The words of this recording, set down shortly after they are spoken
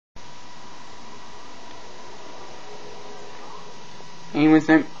Hey, what's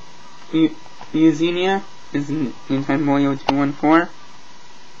up? Xenia is Nintendo 214.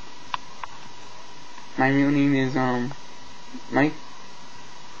 My real name is Mike.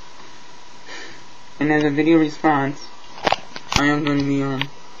 And as a video response, I am going to be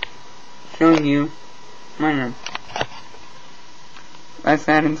showing you my room. Let's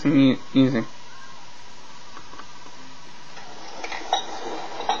add in some music.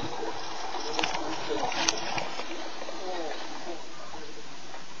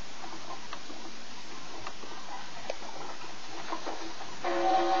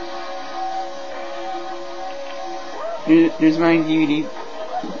 There's my DVD,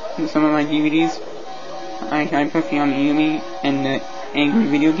 some of my DVDs. I put the Yumi and the Angry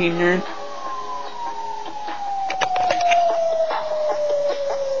Video Game Nerd.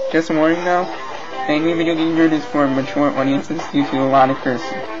 Just a warning though, Angry Video Game Nerd is for mature audiences due to a lot of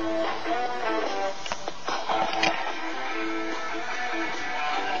cursing.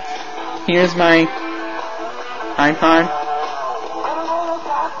 Here's my iPod.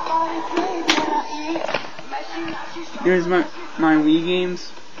 Here's my Wii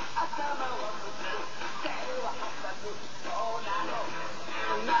games.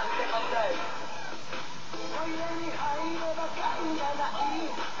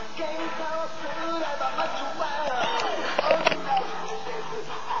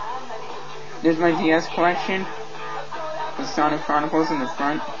 There's my DS collection, with Sonic Chronicles in the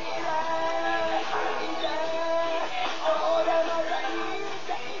front.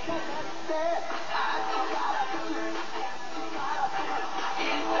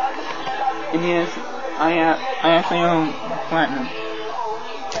 And yes, I actually own Platinum.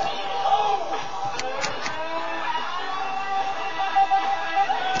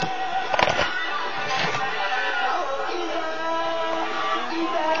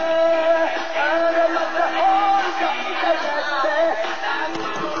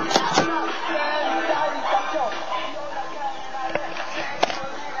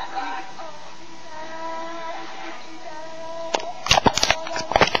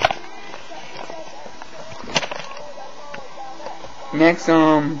 Next,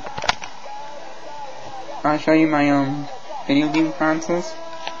 I'll show you my, video game consoles.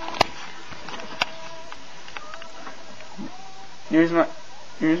 Here's my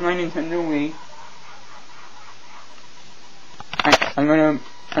Nintendo Wii. I'm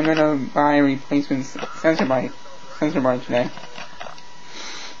gonna buy a replacement sensor bar today.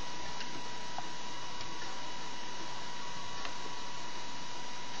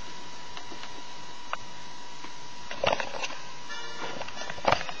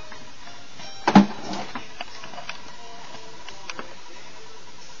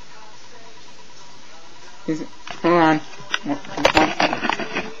 Hold on.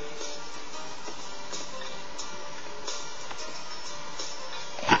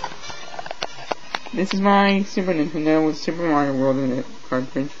 This is my Super Nintendo with Super Mario World in it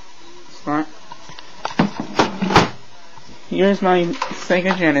cartridge slot. Here's my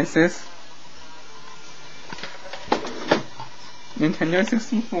Sega Genesis, Nintendo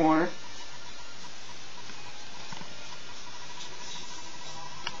 64,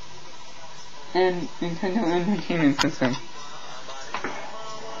 and Nintendo Entertainment System.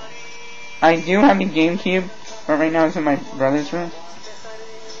 I do have a GameCube, but right now it's in my brother's room.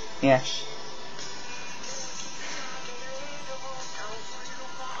 Yeah.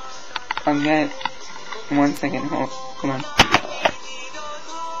 I'll get 1 second. Hold on.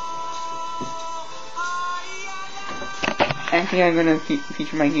 Actually, I'm gonna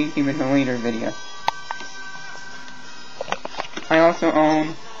feature my GameCube in a later video. I also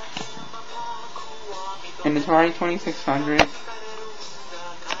own an Atari 2600.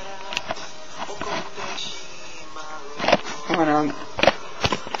 Hold on,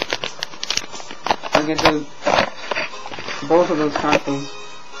 I'll get both of those consoles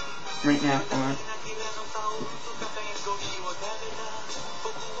right now. Hold on.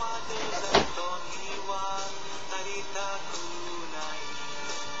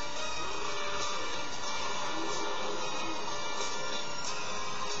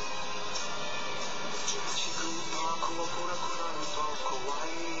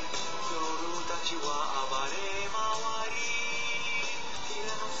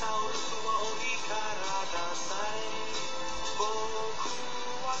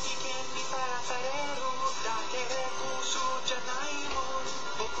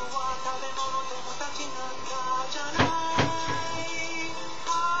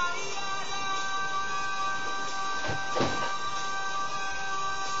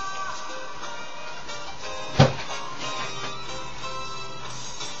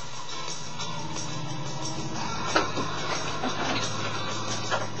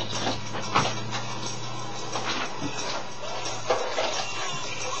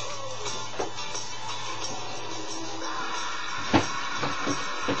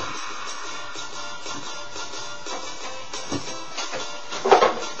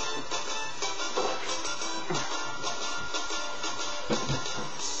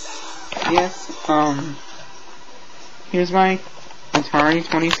 Yes, here's my Atari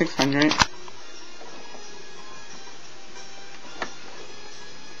 2600.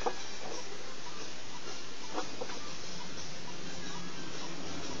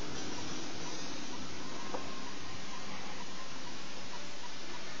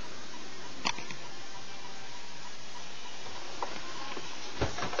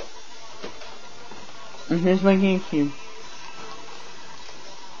 And here's my GameCube.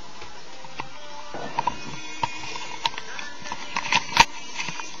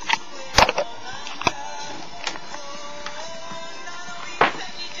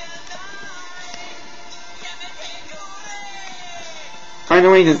 By the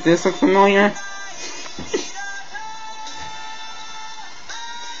way, does this look familiar?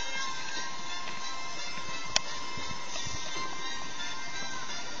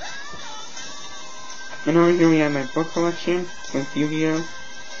 And over here we have my book collection with Yu-Gi-Oh!,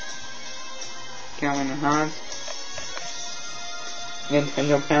 Calvin and Hobbes,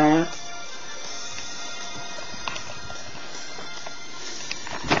 Nintendo Power,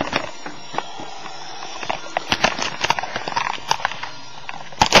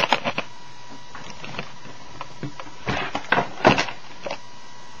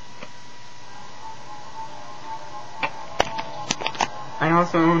 I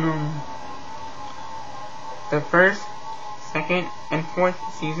also own the first, second, and fourth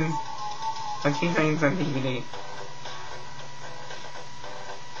seasons of Teen Titans on DVD.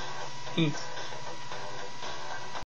 Peace.